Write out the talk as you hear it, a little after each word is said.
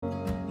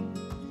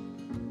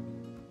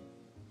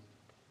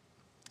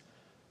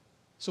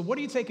So what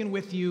are you taking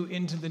with you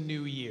into the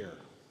new year?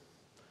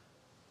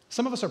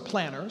 Some of us are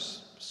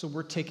planners, so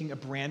we're taking a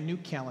brand new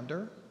calendar.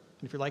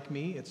 And if you're like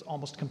me, it's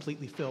almost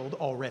completely filled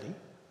already.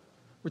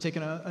 We're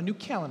taking a new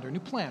calendar, new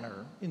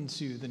planner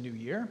into the new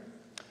year.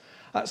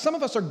 Some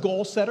of us are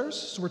goal setters,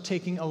 so we're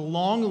taking a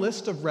long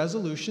list of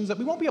resolutions that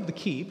we won't be able to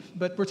keep,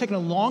 but we're taking a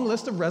long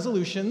list of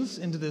resolutions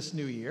into this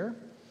new year.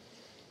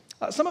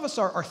 Some of us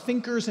are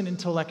thinkers and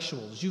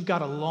intellectuals. You've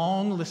got a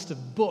long list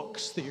of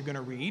books that you're going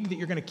to read, that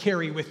you're going to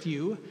carry with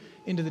you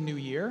into the new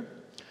year.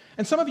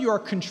 And some of you are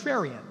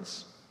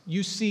contrarians.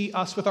 You see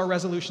us with our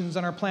resolutions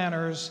and our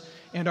planners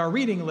and our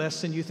reading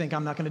lists, and you think,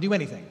 I'm not going to do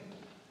anything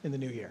in the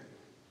new year.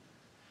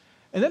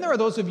 And then there are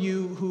those of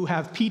you who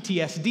have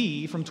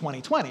PTSD from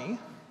 2020,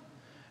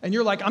 and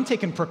you're like, I'm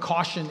taking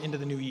precaution into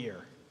the new year.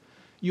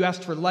 You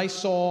asked for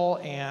Lysol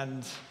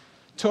and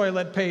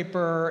toilet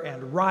paper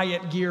and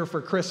riot gear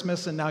for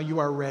Christmas, and now you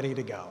are ready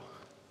to go.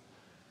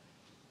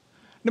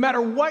 No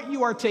matter what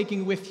you are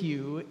taking with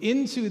you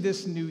into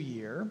this new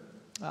year,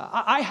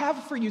 I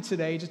have for you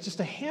today just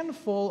a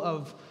handful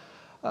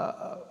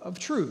of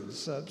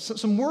truths,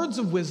 some words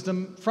of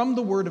wisdom from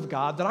the Word of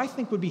God that I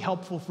think would be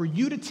helpful for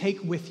you to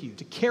take with you,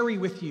 to carry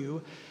with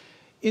you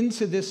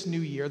into this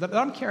new year that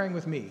I'm carrying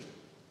with me.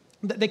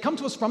 They come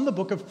to us from the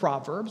book of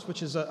Proverbs,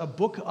 which is a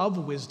book of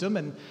wisdom,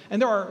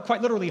 and there are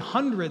quite literally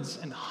hundreds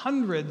and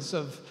hundreds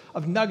of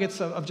nuggets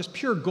of just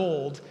pure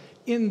gold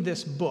in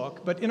this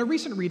book. But in a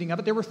recent reading of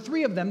it, there were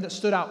 3 of them that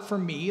stood out for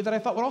me that I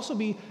thought would also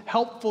be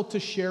helpful to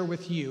share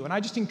with you. And I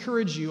just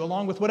encourage you,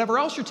 along with whatever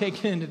else you're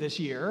taking into this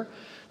year,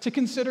 to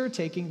consider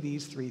taking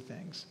these 3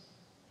 things.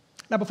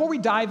 Now, before we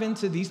dive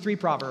into these 3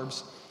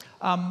 Proverbs,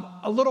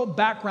 a little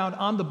background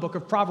on the book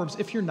of Proverbs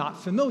if you're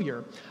not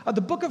familiar.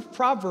 The book of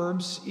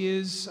Proverbs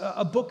is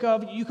a book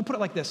of, you could put it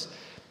like this,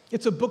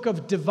 it's a book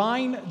of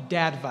divine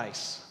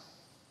dadvice.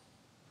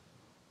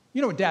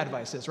 You know what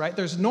dadvice is, right?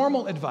 There's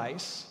normal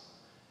advice,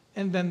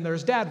 and then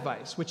there's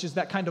dadvice, which is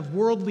that kind of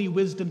worldly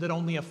wisdom that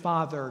only a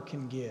father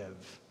can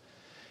give.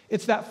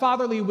 It's that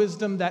fatherly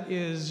wisdom that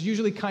is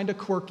usually kind of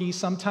quirky,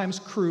 sometimes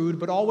crude,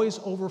 but always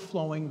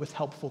overflowing with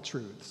helpful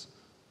truths.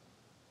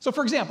 So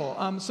for example,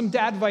 some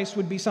dad advice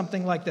would be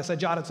something like this. I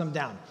jotted some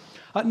down.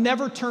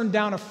 Never turn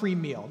down a free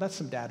meal. That's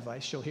some dad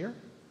advice you'll hear.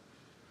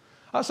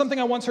 Something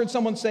I once heard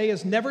someone say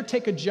is never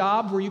take a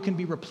job where you can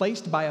be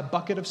replaced by a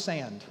bucket of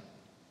sand.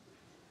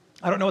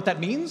 I don't know what that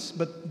means,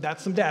 but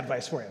that's some dad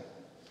advice for you.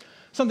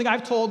 Something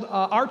I've told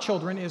our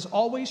children is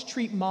always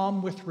treat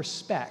mom with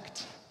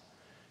respect.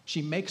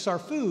 She makes our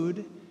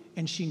food,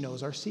 and she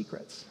knows our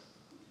secrets.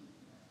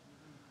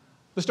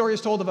 The story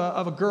is told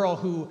of a girl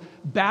who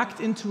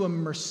backed into a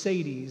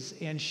Mercedes,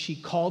 and she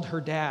called her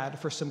dad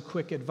for some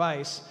quick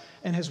advice,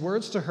 and his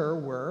words to her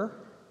were,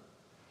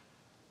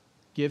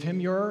 give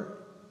him your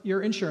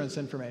insurance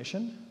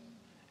information,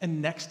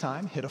 and next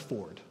time, hit a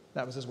Ford.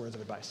 That was his words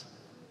of advice.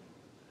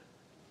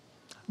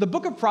 The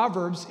book of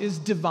Proverbs is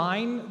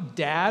divine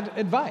dad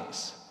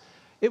advice.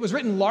 It was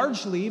written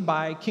largely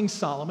by King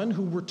Solomon,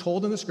 who we're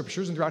told in the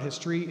scriptures and throughout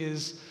history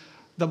is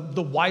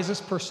the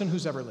wisest person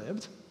who's ever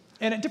lived.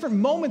 And at different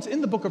moments in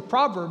the book of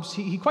Proverbs,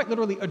 he quite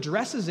literally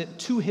addresses it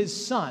to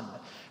his son.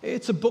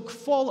 It's a book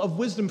full of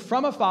wisdom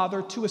from a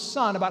father to a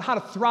son about how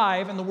to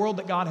thrive in the world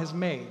that God has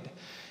made.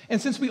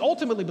 And since we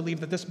ultimately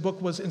believe that this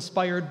book was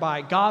inspired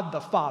by God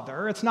the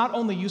Father, it's not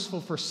only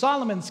useful for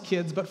Solomon's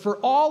kids, but for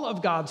all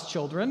of God's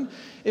children.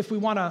 If we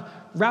want to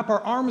wrap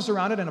our arms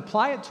around it and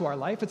apply it to our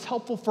life, it's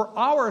helpful for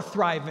our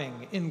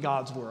thriving in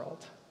God's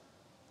world.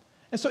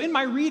 And so in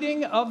my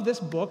reading of this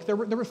book, there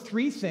were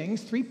 3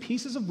 things, 3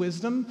 pieces of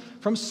wisdom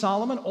from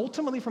Solomon,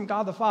 ultimately from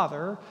God the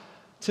Father,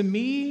 to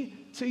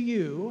me, to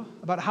you,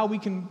 about how we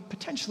can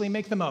potentially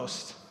make the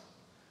most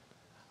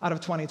out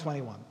of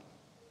 2021.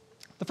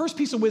 The first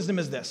piece of wisdom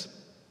is this.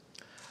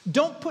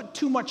 Don't put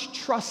too much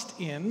trust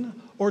in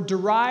or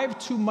derive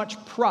too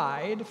much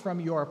pride from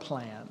your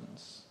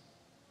plans.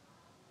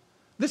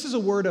 This is a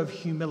word of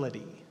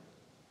humility.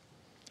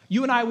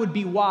 You and I would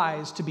be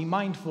wise to be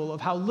mindful of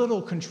how little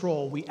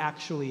control we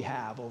actually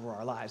have over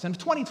our lives. And if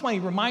 2020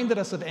 reminded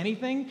us of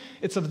anything,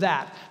 it's of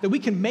that we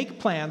can make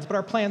plans, but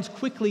our plans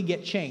quickly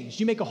get changed.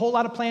 You make a whole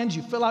lot of plans,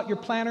 you fill out your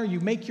planner, you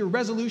make your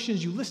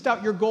resolutions, you list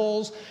out your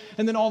goals,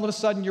 and then all of a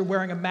sudden you're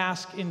wearing a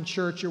mask in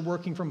church, you're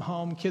working from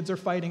home, kids are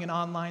fighting in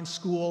online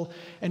school,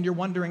 and you're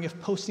wondering if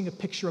posting a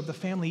picture of the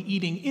family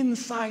eating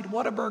inside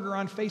Whataburger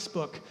on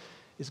Facebook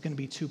is going to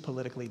be too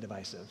politically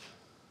divisive.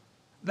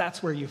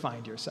 That's where you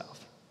find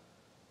yourself.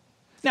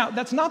 Now,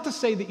 that's not to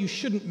say that you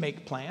shouldn't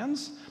make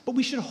plans, but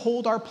we should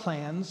hold our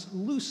plans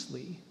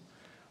loosely.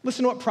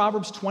 Listen to what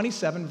Proverbs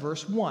 27,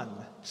 verse 1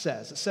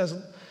 says. It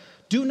says,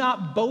 do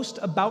not boast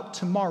about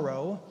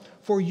tomorrow,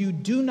 for you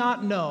do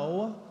not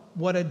know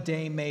what a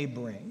day may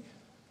bring.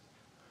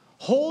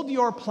 Hold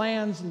your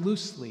plans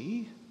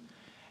loosely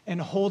and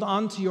hold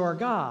on to your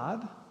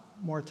God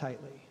more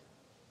tightly.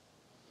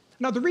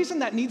 Now, the reason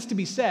that needs to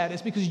be said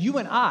is because you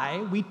and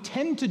I, we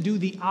tend to do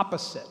the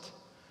opposite.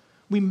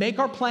 We make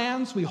our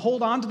plans, we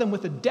hold on to them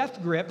with a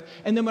death grip,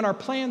 and then when our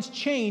plans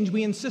change,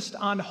 we insist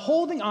on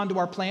holding on to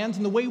our plans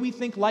in the way we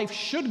think life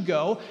should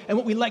go, and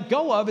what we let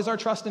go of is our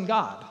trust in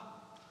God.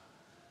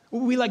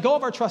 We let go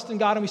of our trust in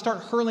God and we start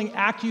hurling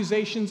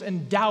accusations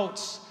and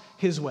doubts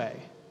His way.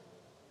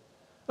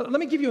 Let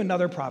me give you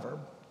another proverb.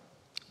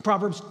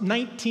 Proverbs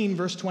 19,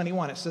 verse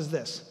 21, it says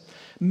this: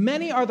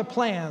 "Many are the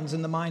plans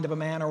in the mind of a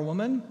man or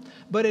woman,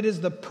 but it is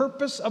the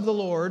purpose of the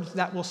Lord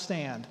that will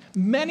stand."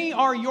 Many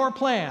are your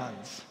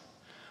plans,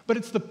 but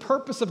it's the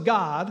purpose of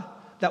God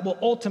that will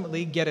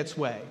ultimately get its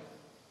way.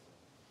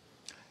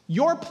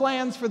 Your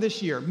plans for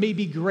this year may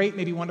be great,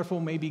 may be wonderful,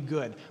 may be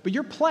good, but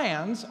your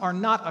plans are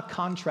not a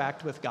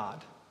contract with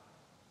God.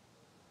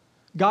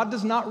 God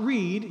does not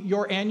read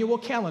your annual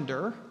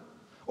calendar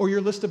or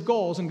your list of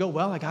goals and go,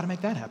 well, I got to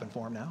make that happen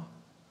for him now.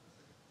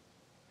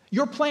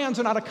 Your plans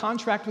are not a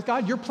contract with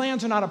God. Your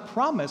plans are not a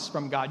promise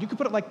from God. You could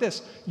put it like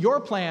this: your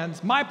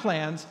plans, my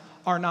plans,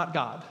 are not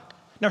God.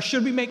 Now,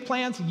 should we make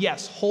plans?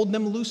 Yes. Hold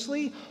them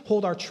loosely.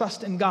 Hold our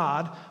trust in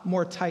God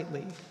more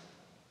tightly.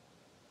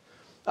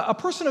 A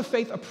person of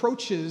faith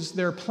approaches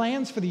their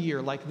plans for the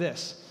year like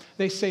this.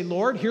 They say,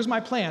 Lord, here's my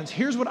plans.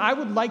 Here's what I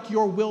would like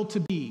your will to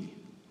be.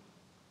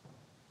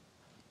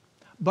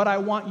 But I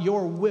want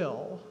your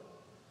will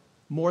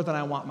more than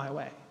I want my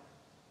way.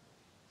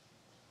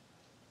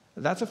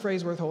 That's a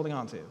phrase worth holding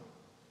on to.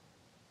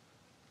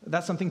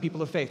 That's something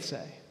people of faith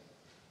say.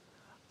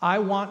 I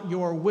want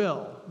your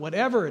will,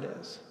 whatever it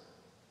is,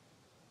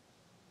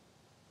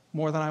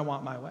 more than I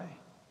want my way.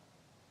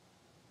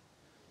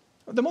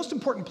 The most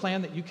important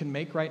plan that you can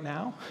make right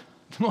now,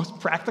 the most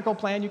practical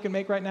plan you can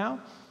make right now,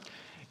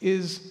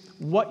 is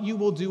what you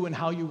will do and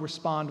how you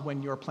respond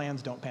when your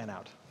plans don't pan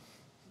out.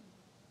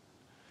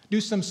 Do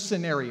some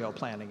scenario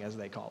planning, as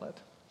they call it.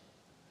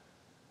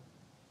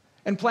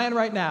 And plan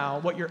right now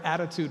what your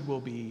attitude will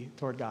be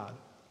toward God.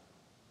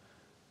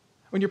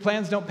 When your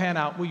plans don't pan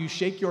out, will you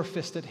shake your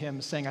fist at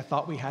Him saying, I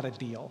thought we had a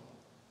deal?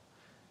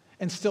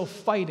 And still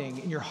fighting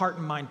in your heart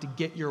and mind to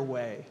get your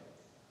way?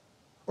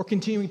 Or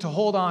continuing to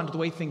hold on to the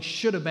way things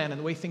should have been and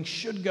the way things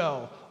should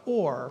go?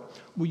 Or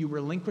will you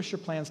relinquish your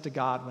plans to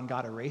God when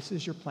God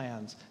erases your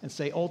plans and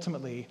say,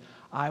 ultimately,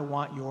 I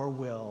want your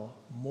will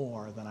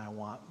more than I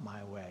want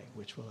my way?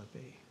 Which will it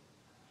be?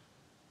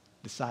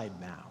 Decide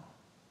now.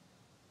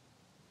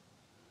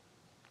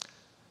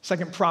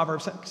 Second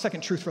proverb,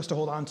 second truth for us to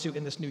hold on to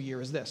in this new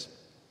year is this: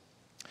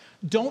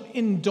 don't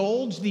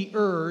indulge the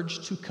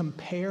urge to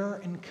compare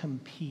and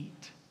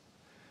compete.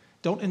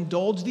 Don't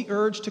indulge the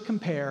urge to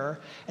compare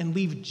and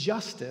leave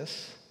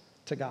justice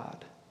to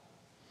God.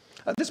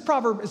 This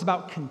proverb is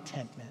about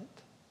contentment.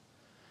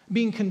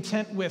 Being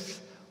content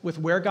with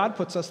where God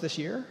puts us this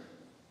year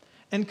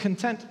and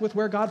content with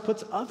where God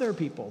puts other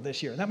people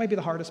this year. That might be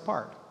the hardest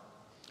part.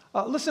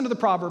 Listen to the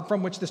proverb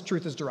from which this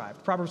truth is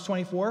derived. Proverbs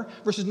 24,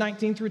 verses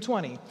 19 through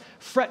 20.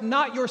 Fret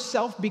not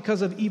yourself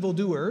because of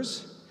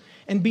evildoers,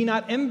 and be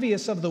not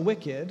envious of the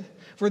wicked,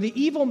 for the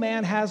evil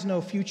man has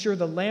no future.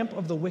 The lamp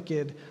of the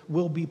wicked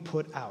will be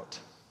put out.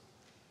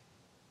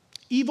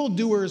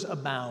 Evildoers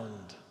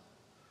abound.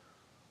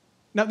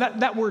 Now,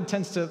 that word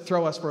tends to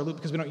throw us for a loop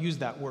because we don't use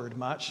that word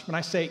much. When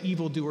I say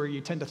evildoer,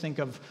 you tend to think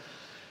of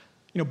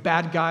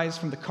bad guys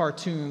from the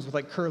cartoons with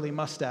like curly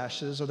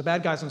mustaches, or the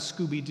bad guys on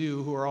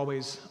Scooby-Doo who are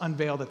always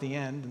unveiled at the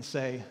end and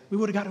say, we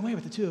would have gotten away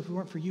with it too if it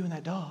weren't for you and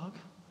that dog.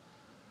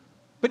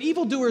 But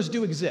evildoers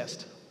do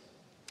exist.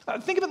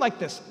 Think of it like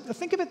this.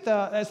 Think of it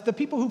as the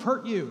people who've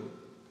hurt you,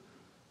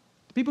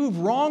 the people who've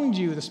wronged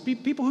you, the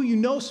people who you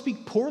know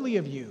speak poorly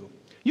of you.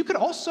 You could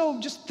also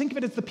just think of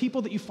it as the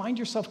people that you find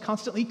yourself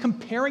constantly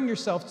comparing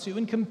yourself to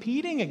and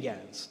competing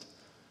against.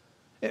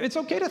 It's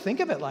okay to think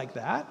of it like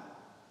that.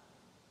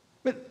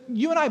 But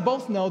you and I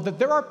both know that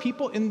there are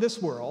people in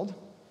this world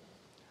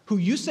who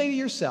you say to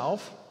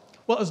yourself,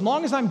 well, as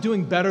long as I'm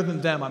doing better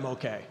than them, I'm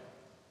okay.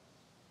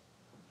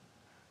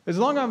 As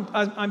long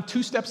as I'm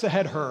 2 steps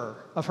ahead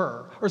of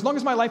her, or as long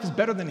as my life is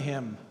better than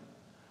him,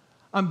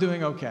 I'm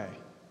doing okay.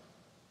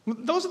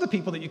 Those are the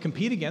people that you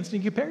compete against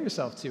and you compare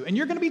yourself to. And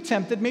you're going to be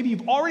tempted, maybe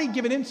you've already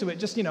given into it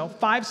just,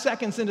 5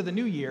 seconds into the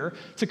new year,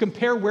 to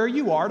compare where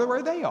you are to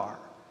where they are.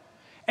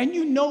 And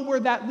you know where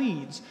that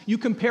leads. You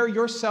compare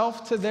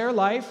yourself to their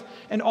life,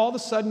 and all of a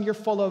sudden you're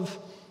full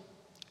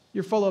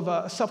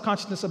of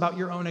self-consciousness about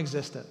your own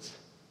existence.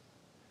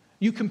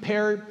 You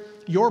compare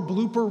your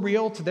blooper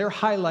reel to their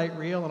highlight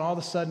reel, and all of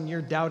a sudden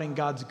you're doubting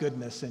God's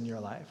goodness in your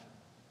life.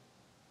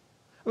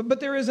 But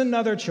there is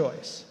another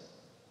choice.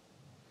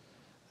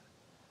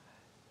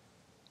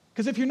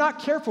 Because if you're not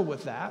careful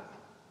with that,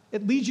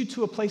 it leads you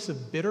to a place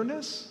of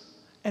bitterness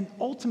and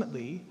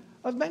ultimately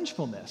of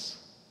vengefulness,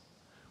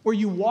 where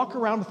you walk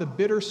around with a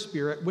bitter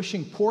spirit,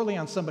 wishing poorly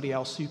on somebody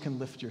else so you can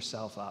lift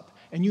yourself up.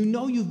 And you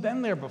know you've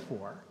been there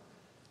before.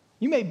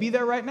 You may be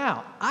there right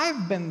now.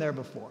 I've been there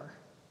before.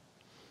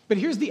 But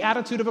here's the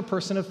attitude of a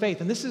person of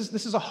faith. And this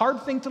is a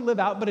hard thing to live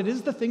out, but it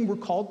is the thing we're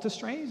called to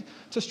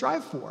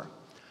strive for.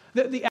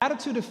 The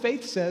attitude of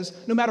faith says,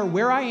 no matter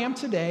where I am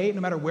today,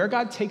 no matter where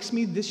God takes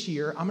me this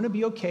year, I'm going to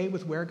be okay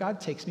with where God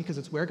takes me because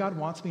it's where God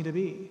wants me to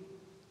be.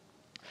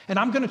 And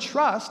I'm going to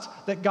trust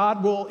that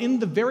God will, in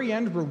the very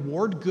end,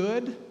 reward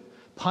good,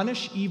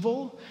 punish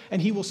evil,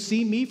 and he will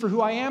see me for who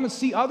I am and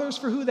see others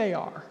for who they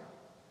are.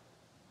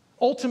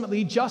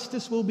 Ultimately,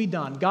 justice will be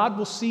done. God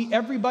will see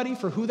everybody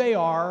for who they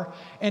are,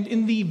 and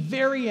in the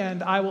very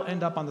end, I will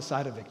end up on the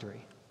side of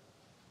victory.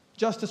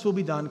 Justice will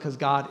be done because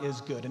God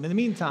is good. And in the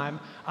meantime,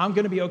 I'm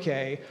going to be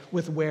okay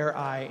with where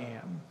I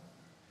am.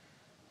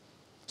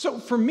 So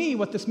for me,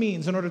 what this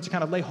means, in order to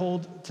kind of lay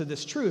hold to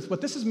this truth,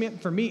 what this has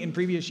meant for me in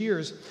previous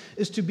years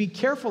is to be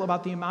careful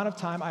about the amount of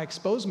time I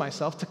expose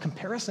myself to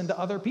comparison to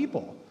other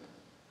people.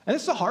 And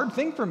this is a hard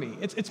thing for me.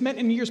 It's meant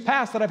in years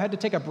past that I've had to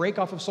take a break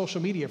off of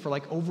social media for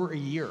like over a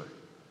year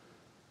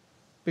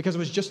because it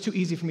was just too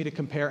easy for me to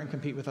compare and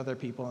compete with other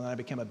people, and then I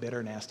became a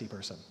bitter, nasty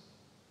person.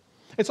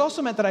 It's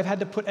also meant that I've had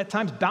to put, at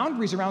times,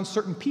 boundaries around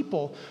certain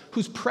people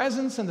whose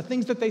presence and the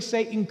things that they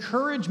say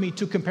encourage me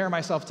to compare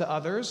myself to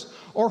others,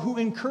 or who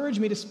encourage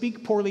me to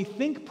speak poorly,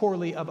 think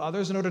poorly of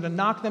others in order to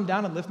knock them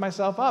down and lift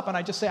myself up. And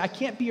I just say, I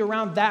can't be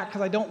around that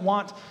because I don't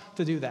want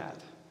to do that.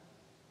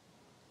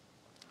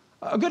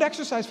 A good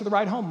exercise for the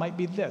ride home might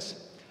be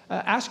this.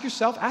 Ask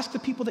the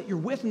people that you're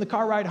with in the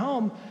car ride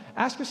home,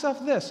 ask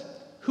yourself this: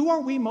 who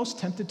are we most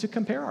tempted to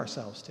compare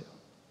ourselves to?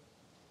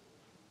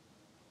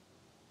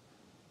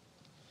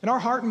 In our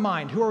heart and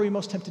mind, who are we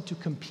most tempted to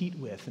compete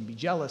with and be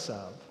jealous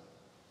of?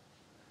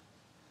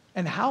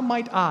 And how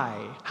might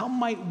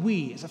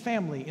we, as a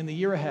family in the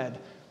year ahead,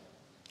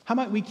 how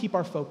might we keep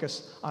our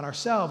focus on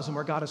ourselves and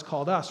where God has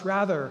called us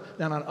rather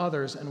than on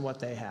others and what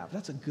they have?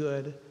 That's a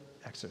good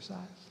exercise.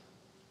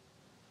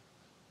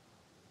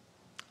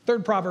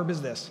 Third proverb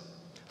is this.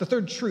 The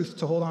third truth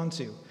to hold on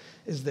to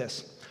is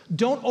this: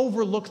 don't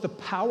overlook the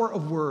power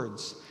of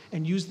words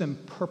and use them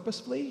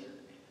purposefully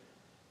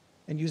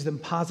and use them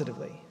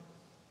positively.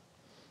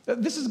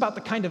 This is about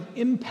the kind of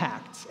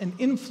impact and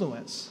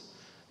influence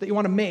that you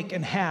want to make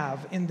and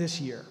have in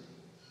this year.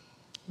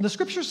 The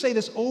scriptures say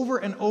this over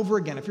and over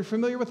again. If you're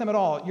familiar with them at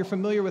all, you're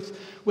familiar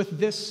with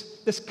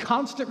this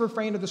constant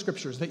refrain of the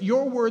scriptures, that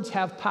your words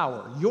have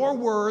power. Your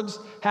words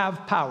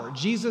have power.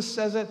 Jesus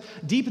says it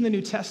deep in the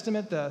New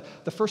Testament.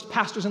 The first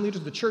pastors and leaders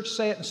of the church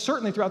say it, and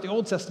certainly throughout the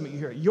Old Testament you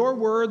hear it. Your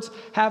words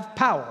have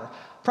power.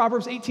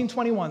 Proverbs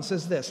 18:21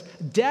 says this: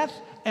 death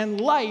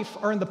and life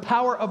are in the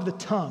power of the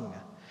tongue,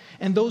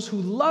 and those who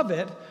love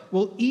it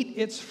will eat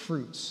its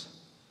fruits.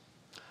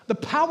 The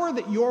power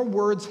that your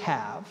words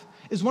have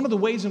is one of the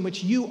ways in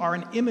which you are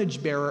an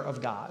image bearer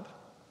of God.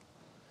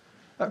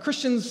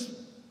 Christians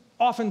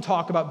often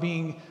talk about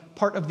being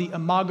part of the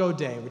Imago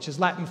Dei, which is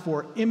Latin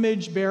for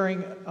image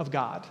bearing of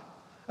God.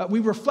 We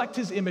reflect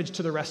his image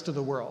to the rest of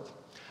the world.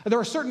 There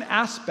are certain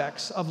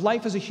aspects of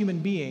life as a human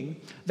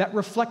being that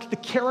reflect the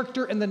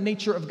character and the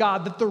nature of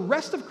God that the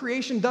rest of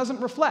creation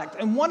doesn't reflect.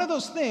 And one of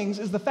those things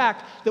is the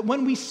fact that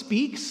when we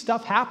speak,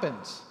 stuff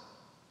happens.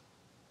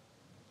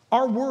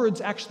 Our words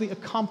actually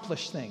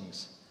accomplish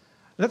things.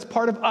 That's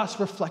part of us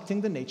reflecting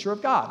the nature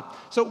of God.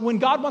 So when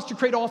God wants to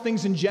create all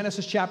things in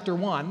Genesis chapter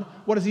 1,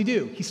 what does he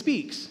do? He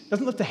speaks. He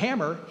doesn't lift a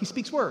hammer, he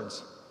speaks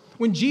words.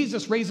 When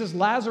Jesus raises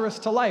Lazarus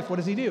to life, what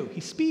does he do? He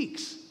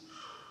speaks.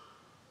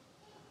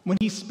 When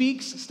he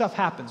speaks, stuff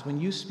happens. When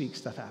you speak,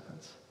 stuff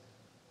happens.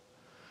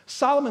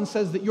 Solomon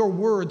says that your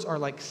words are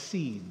like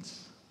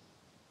seeds.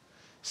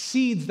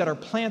 Seeds that are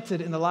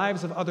planted in the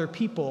lives of other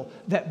people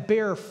that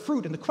bear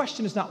fruit. And the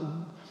question is not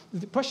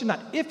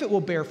if it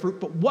will bear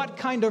fruit, but what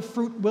kind of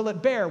fruit will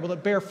it bear? Will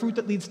it bear fruit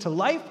that leads to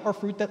life or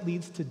fruit that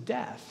leads to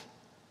death?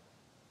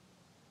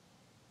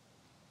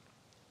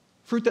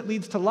 Fruit that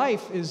leads to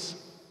life is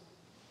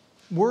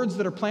words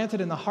that are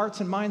planted in the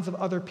hearts and minds of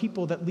other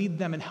people that lead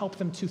them and help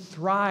them to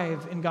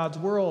thrive in God's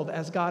world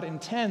as God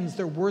intends.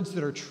 They're words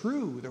that are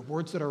true. They're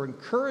words that are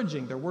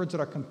encouraging. They're words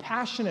that are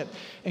compassionate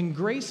and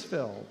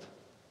grace-filled.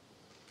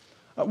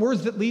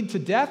 Words that lead to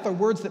death are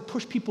words that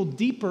push people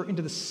deeper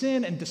into the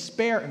sin and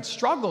despair and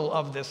struggle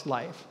of this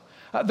life.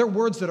 They're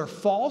words that are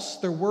false.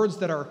 They're words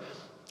that are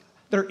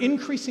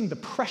increasing the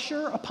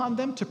pressure upon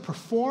them to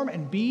perform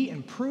and be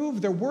and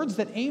prove. They're words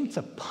that aim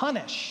to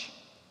punish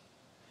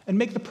and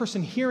make the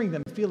person hearing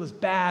them feel as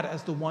bad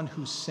as the one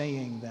who's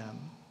saying them.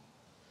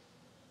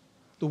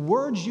 The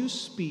words you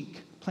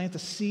speak plant a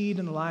seed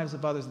in the lives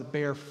of others that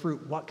bear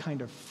fruit. What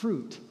kind of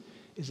fruit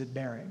is it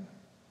bearing?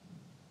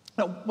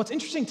 Now, what's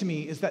interesting to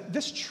me is that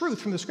this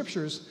truth from the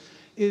scriptures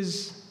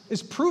is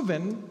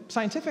proven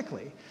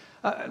scientifically.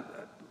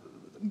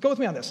 Go with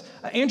me on this.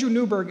 Andrew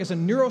Newberg is a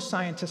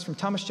neuroscientist from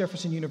Thomas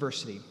Jefferson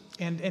University,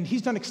 and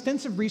he's done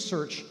extensive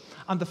research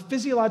on the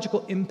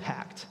physiological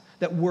impact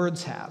that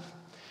words have.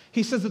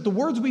 He says that the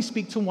words we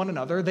speak to one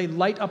another, they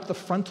light up the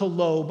frontal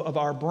lobe of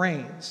our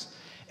brains.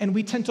 And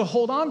we tend to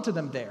hold on to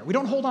them there. We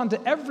don't hold on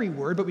to every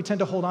word, but we tend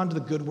to hold on to the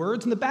good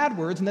words and the bad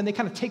words, and then they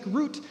kind of take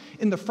root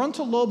in the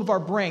frontal lobe of our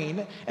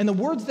brain, and the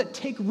words that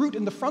take root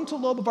in the frontal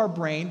lobe of our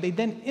brain, they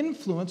then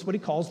influence what he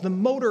calls the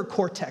motor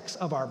cortex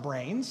of our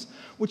brains,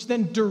 which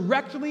then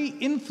directly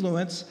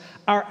influence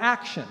our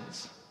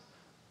actions.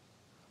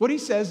 What he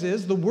says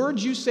is the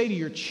words you say to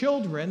your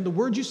children, the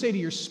words you say to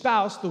your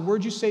spouse, the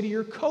words you say to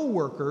your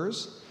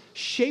coworkers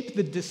shape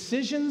the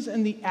decisions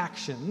and the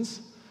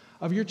actions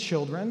of your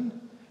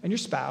children and your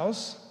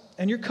spouse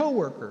and your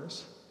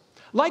coworkers.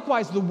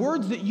 Likewise, the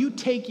words that you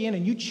take in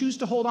and you choose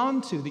to hold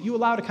on to, that you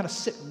allow to kind of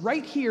sit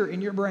right here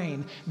in your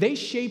brain, they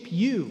shape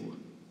you.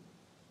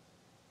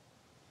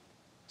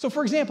 So,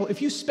 for example,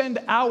 if you spend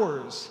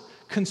hours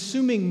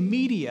consuming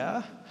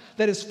media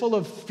that is full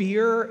of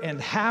fear and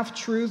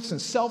half-truths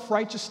and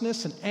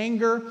self-righteousness and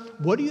anger,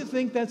 what do you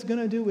think that's going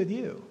to do with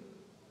you?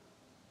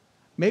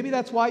 Maybe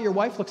that's why your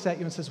wife looks at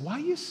you and says, "Why are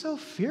you so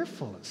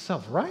fearful and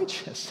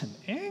self-righteous and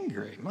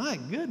angry? My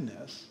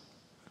goodness."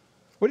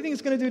 What do you think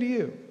it's going to do to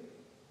you?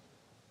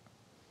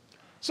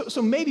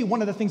 So maybe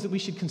one of the things that we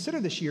should consider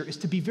this year is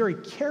to be very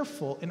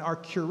careful in our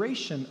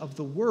curation of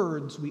the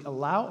words we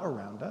allow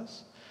around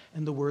us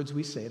and the words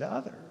we say to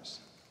others.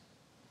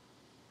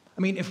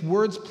 I mean, if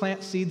words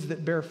plant seeds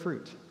that bear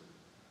fruit,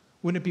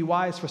 wouldn't it be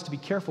wise for us to be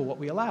careful what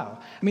we allow?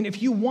 I mean,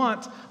 if you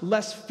want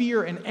less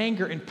fear and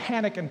anger and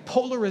panic and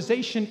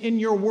polarization in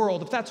your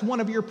world, if that's one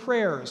of your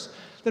prayers,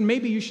 then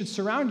maybe you should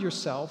surround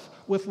yourself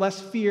with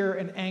less fear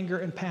and anger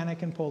and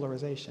panic and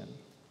polarization.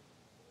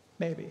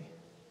 Maybe.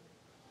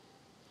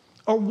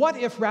 Or what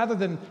if, rather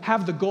than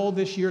have the goal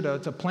this year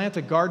to plant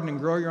a garden and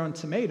grow your own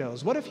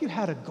tomatoes, what if you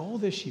had a goal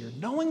this year,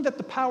 knowing that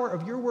the power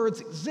of your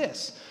words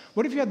exists?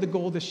 What if you had the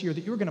goal this year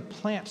that you were going to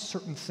plant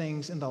certain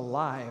things in the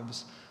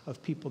lives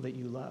of people that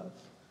you love?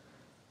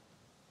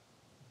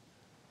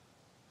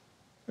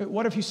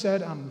 What if you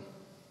said, I'm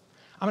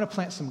going to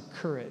plant some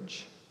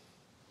courage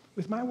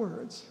with my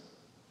words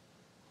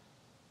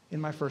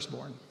in my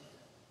firstborn?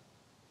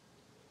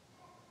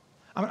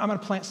 I'm going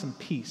to plant some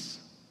peace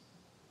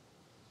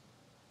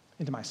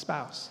into my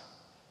spouse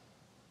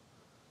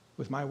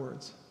with my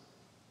words.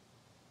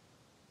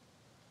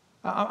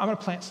 I'm going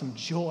to plant some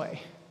joy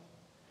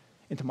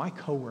into my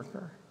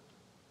coworker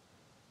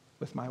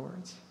with my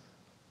words.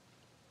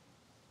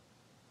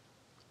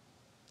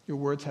 Your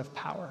words have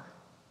power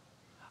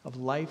of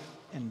life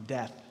and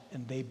death,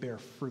 and they bear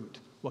fruit.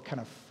 What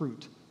kind of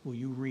fruit will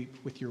you reap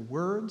with your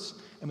words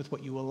and with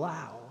what you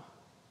allow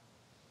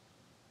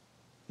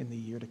in the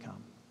year to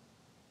come?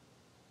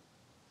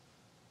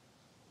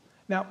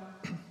 Now,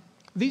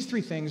 these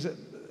three things,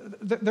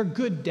 they're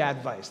good dad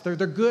advice. They're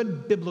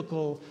good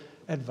biblical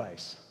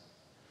advice.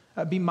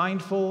 Be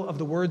mindful of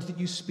the words that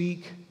you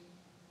speak.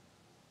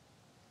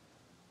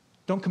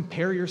 Don't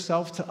compare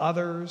yourself to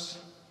others.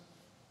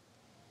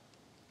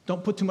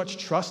 Don't put too much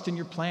trust in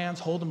your plans.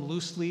 Hold them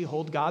loosely.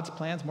 Hold God's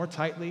plans more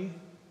tightly.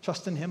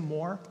 Trust in Him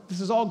more. This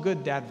is all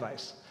good dad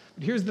advice.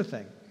 But here's the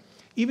thing.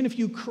 Even if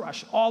you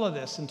crush all of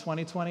this in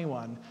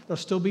 2021, there'll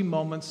still be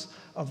moments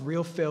of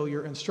real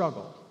failure and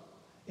struggle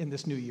in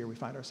this new year we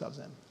find ourselves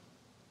in.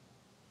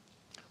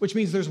 Which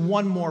means there's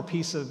one more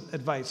piece of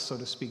advice, so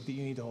to speak, that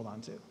you need to hold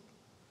on to.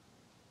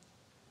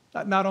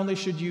 Not only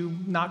should you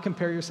not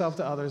compare yourself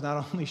to others,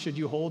 not only should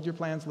you hold your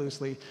plans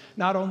loosely,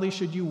 not only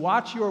should you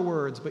watch your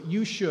words, but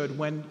you should,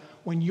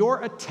 when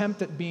your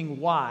attempt at being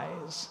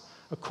wise,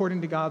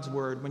 according to God's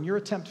word, when your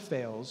attempt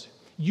fails,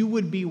 you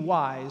would be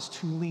wise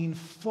to lean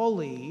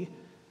fully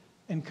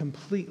and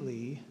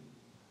completely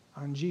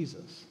on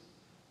Jesus.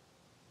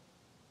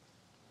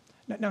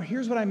 Now,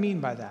 here's what I mean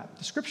by that.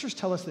 The scriptures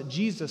tell us that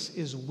Jesus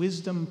is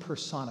wisdom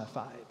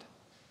personified.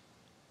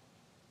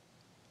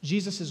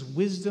 Jesus is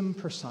wisdom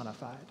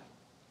personified.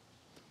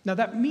 Now,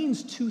 that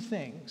means two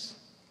things.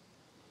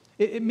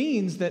 It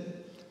means that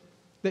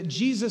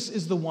Jesus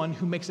is the one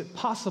who makes it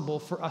possible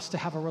for us to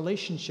have a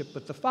relationship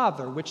with the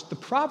Father, which the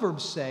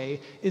Proverbs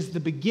say is the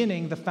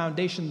beginning, the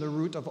foundation, the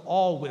root of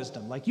all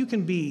wisdom. Like, you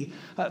can be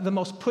the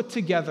most put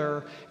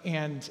together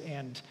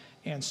and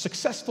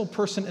successful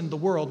person in the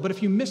world, but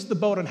if you miss the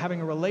boat on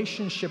having a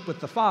relationship with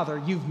the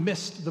Father, you've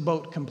missed the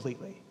boat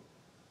completely.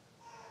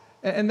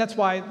 And that's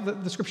why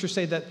the scriptures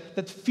say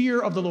that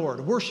fear of the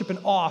Lord, worship and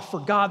awe for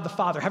God the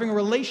Father, having a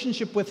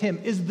relationship with Him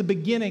is the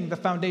beginning, the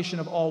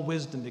foundation of all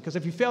wisdom. Because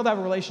if you fail to have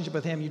a relationship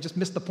with Him, you just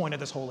miss the point of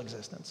this whole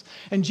existence.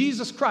 And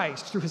Jesus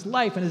Christ, through His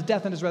life and His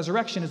death and His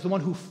resurrection, is the one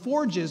who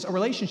forges a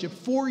relationship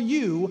for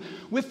you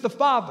with the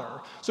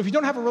Father. So if you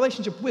don't have a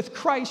relationship with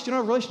Christ, you don't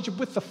have a relationship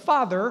with the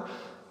Father,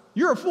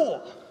 you're a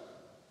fool.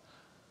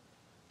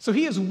 So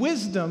He is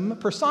wisdom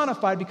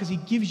personified because He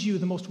gives you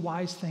the most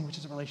wise thing, which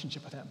is a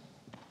relationship with Him.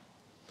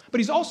 But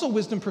He's also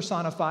wisdom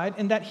personified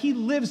in that He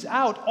lives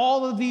out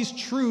all of these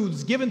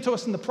truths given to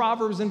us in the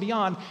Proverbs and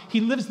beyond. He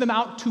lives them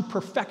out to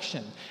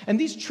perfection. And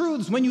these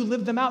truths, when you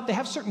live them out, they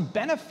have certain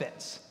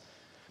benefits.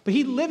 But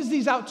He lives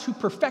these out to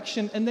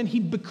perfection, and then He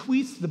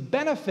bequeaths the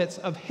benefits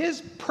of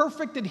His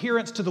perfect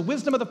adherence to the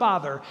wisdom of the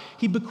Father.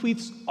 He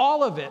bequeaths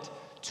all of it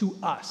to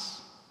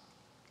us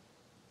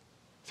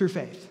through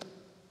faith.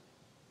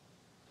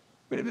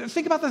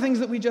 Think about the things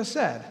that we just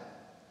said.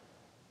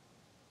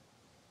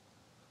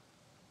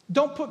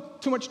 Don't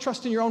put too much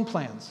trust in your own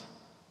plans,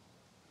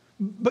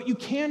 but you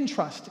can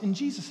trust in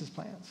Jesus'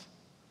 plans.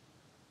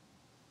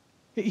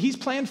 He's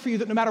planned for you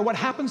that no matter what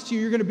happens to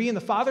you, you're going to be in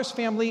the Father's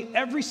family.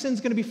 Every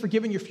sin's going to be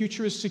forgiven. Your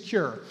future is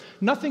secure.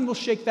 Nothing will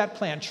shake that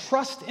plan.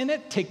 Trust in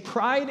it, take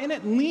pride in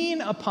it,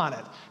 lean upon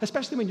it,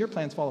 especially when your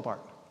plans fall apart.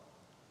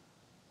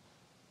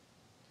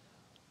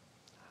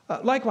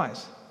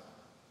 Likewise,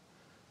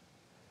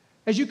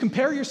 as you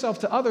compare yourself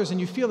to others and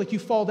you feel like you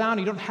fall down,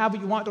 you don't have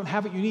what you want, don't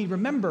have what you need,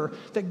 remember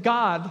that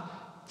God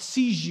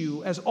sees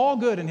you as all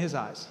good in his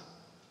eyes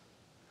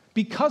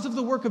because of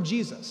the work of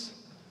Jesus.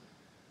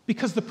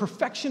 Because the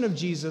perfection of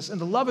Jesus and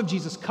the love of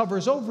Jesus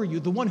covers over you,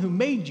 the one who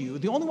made you,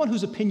 the only one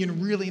whose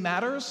opinion really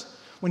matters.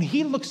 When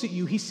he looks at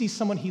you, he sees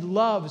someone he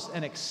loves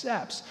and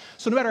accepts.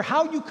 So no matter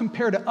how you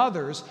compare to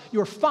others,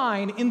 you're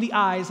fine in the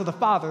eyes of the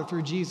Father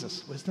through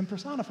Jesus. Wisdom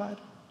personified.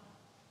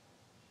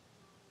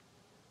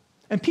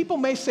 And people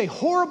may say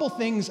horrible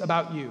things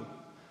about you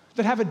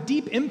that have a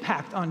deep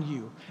impact on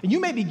you. And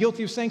you may be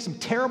guilty of saying some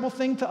terrible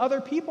thing to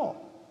other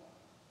people.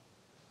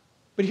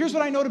 But here's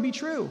what I know to be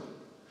true.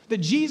 That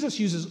Jesus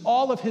uses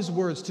all of his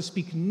words to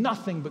speak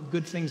nothing but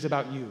good things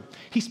about you.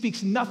 He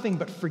speaks nothing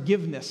but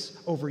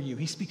forgiveness over you.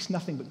 He speaks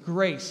nothing but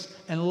grace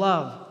and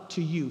love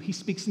to you. He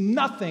speaks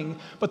nothing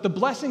but the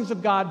blessings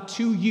of God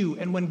to you.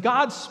 And when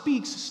God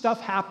speaks, stuff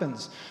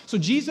happens. So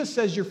Jesus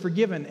says you're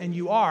forgiven, and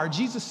you are.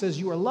 Jesus says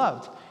you are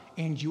loved,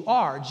 and you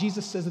are.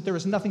 Jesus says that there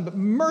is nothing but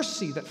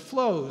mercy that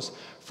flows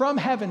from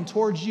heaven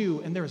towards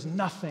you, and there is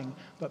nothing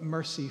but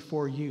mercy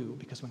for you.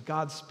 Because when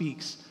God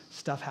speaks,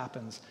 stuff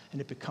happens,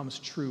 and it becomes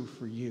true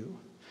for you.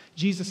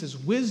 Jesus is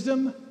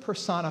wisdom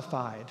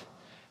personified,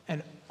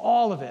 and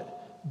all of it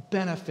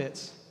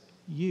benefits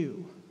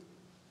you.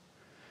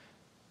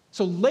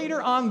 So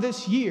later on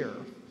this year,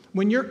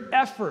 when your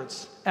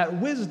efforts at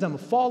wisdom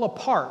fall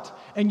apart,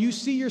 and you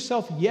see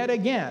yourself yet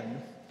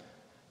again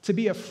to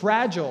be a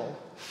fragile,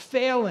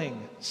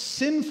 failing,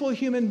 sinful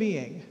human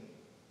being,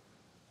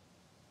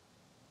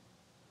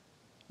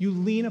 you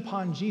lean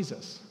upon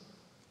Jesus.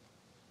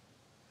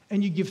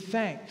 And you give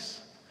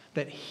thanks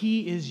that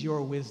he is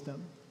your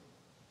wisdom.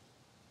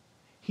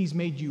 He's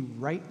made you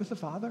right with the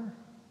Father.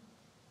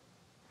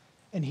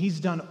 And he's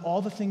done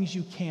all the things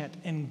you can't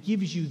and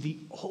gives you the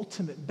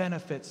ultimate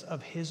benefits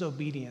of his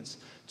obedience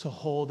to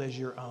hold as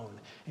your own.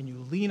 And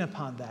you lean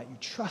upon that, you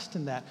trust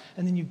in that,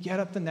 and then you get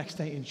up the next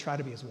day and you try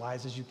to be as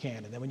wise as you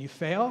can. And then when you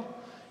fail,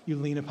 you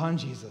lean upon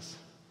Jesus.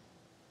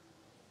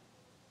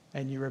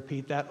 And you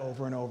repeat that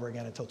over and over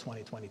again until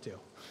 2022.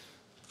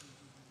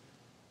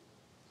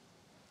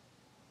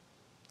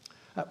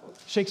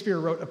 Shakespeare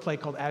wrote a play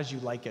called As You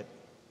Like It.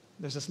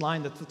 There's this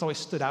line that's always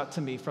stood out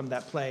to me from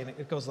that play, and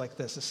it goes like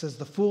this. It says,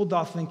 "The fool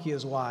doth think he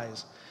is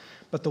wise,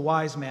 but the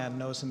wise man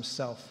knows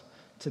himself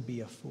to be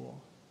a fool."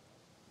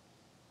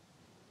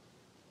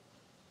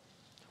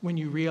 When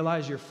you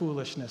realize your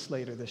foolishness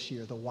later this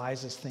year, the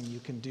wisest thing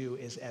you can do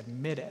is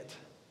admit it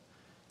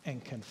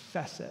and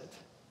confess it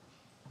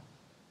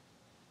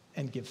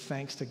and give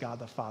thanks to God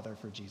the Father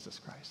for Jesus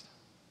Christ.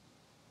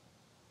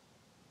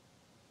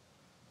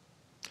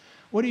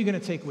 What are you going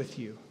to take with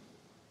you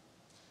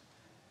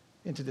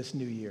into this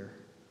new year? I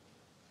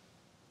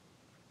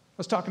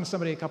was talking to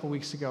somebody a couple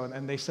weeks ago,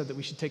 and they said that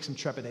we should take some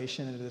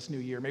trepidation into this new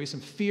year, maybe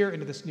some fear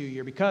into this new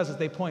year, because, as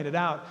they pointed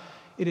out,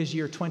 it is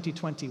year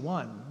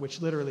 2021,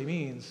 which literally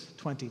means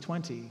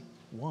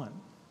 2021.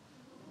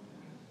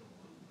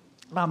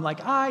 And I'm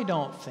like, I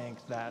don't think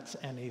that's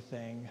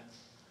anything.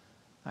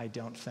 I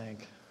don't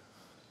think.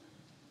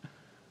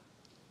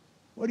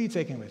 What are you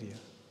taking with you?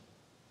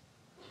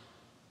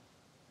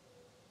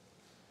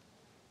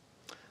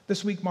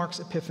 This week marks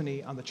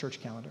Epiphany on the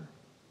church calendar.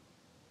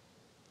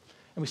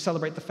 And we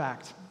celebrate the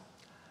fact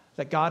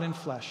that God in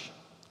flesh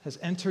has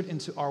entered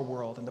into our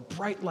world, and the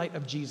bright light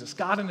of Jesus,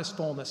 God in his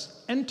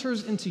fullness,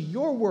 enters into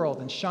your world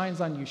and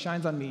shines on you,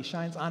 shines on me,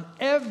 shines on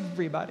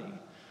everybody.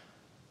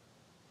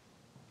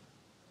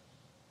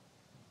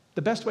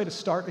 The best way to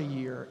start a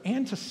year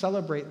and to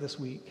celebrate this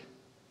week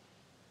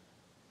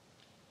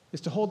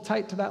is to hold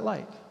tight to that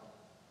light.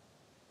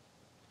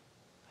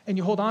 And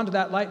you hold on to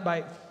that light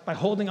by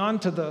holding on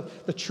to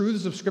the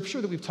truths of Scripture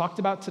that we've talked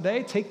about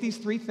today. Take these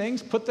three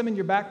things, put them in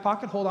your back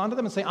pocket, hold on to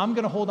them, and say, I'm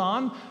going to hold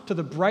on to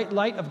the bright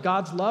light of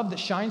God's love that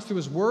shines through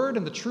his word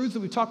and the truths that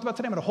we've talked about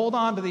today. I'm going to hold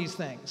on to these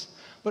things.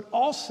 But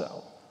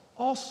also,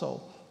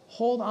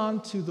 hold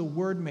on to the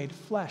word made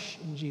flesh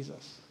in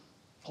Jesus.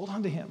 Hold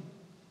on to him.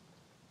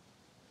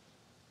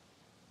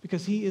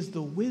 Because he is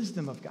the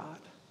wisdom of God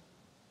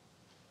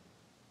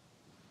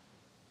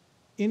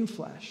in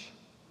flesh,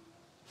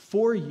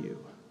 for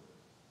you,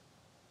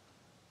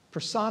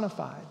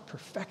 personified,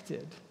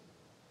 perfected,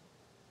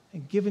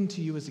 and given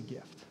to you as a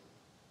gift.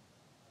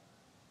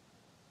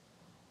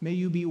 May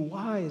you be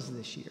wise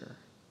this year.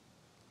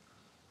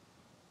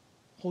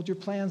 Hold your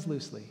plans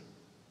loosely.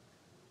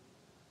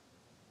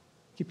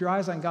 Keep your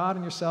eyes on God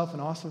and yourself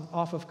and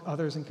off of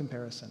others in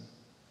comparison.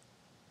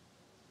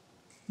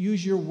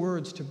 Use your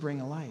words to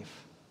bring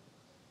life.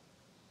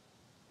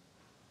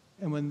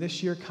 And when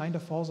this year kind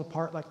of falls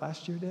apart like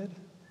last year did,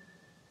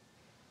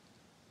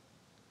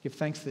 give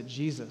thanks that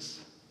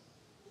Jesus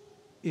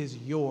is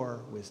your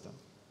wisdom.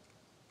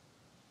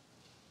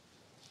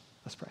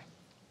 Let's pray.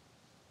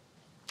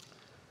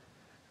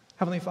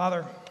 Heavenly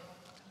Father,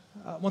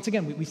 once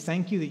again, we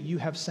thank you that you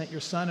have sent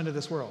your Son into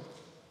this world.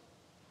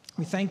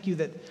 We thank you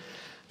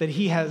that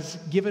he has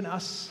given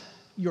us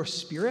your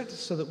Spirit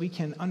so that we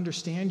can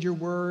understand your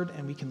word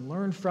and we can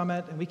learn from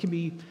it and we can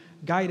be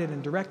guided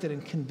and directed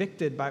and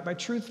convicted by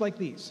truths like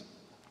these.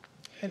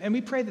 And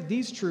we pray that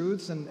these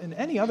truths and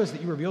any others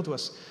that you reveal to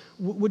us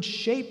would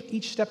shape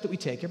each step that we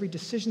take, every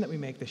decision that we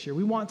make this year.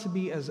 We want to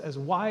be as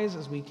wise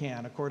as we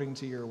can according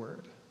to your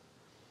word.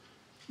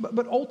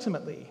 But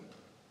ultimately,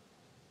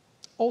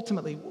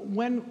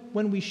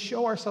 when we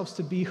show ourselves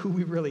to be who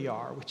we really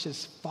are, which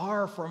is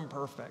far from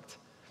perfect,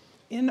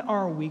 in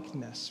our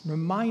weakness,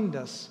 remind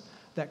us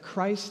that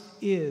Christ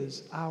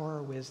is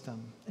our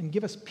wisdom, and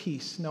give us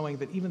peace, knowing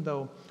that even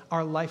though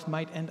our life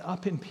might end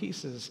up in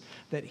pieces,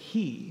 that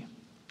He's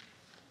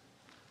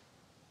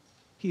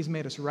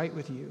made us right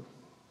with you,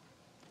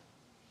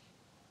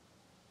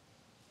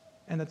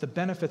 and that the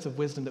benefits of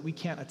wisdom that we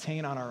can't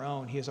attain on our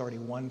own, He has already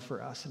won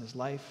for us in His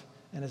life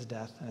and His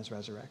death and His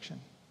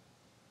resurrection.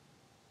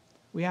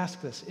 We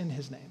ask this in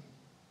His name.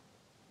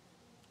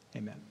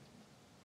 Amen.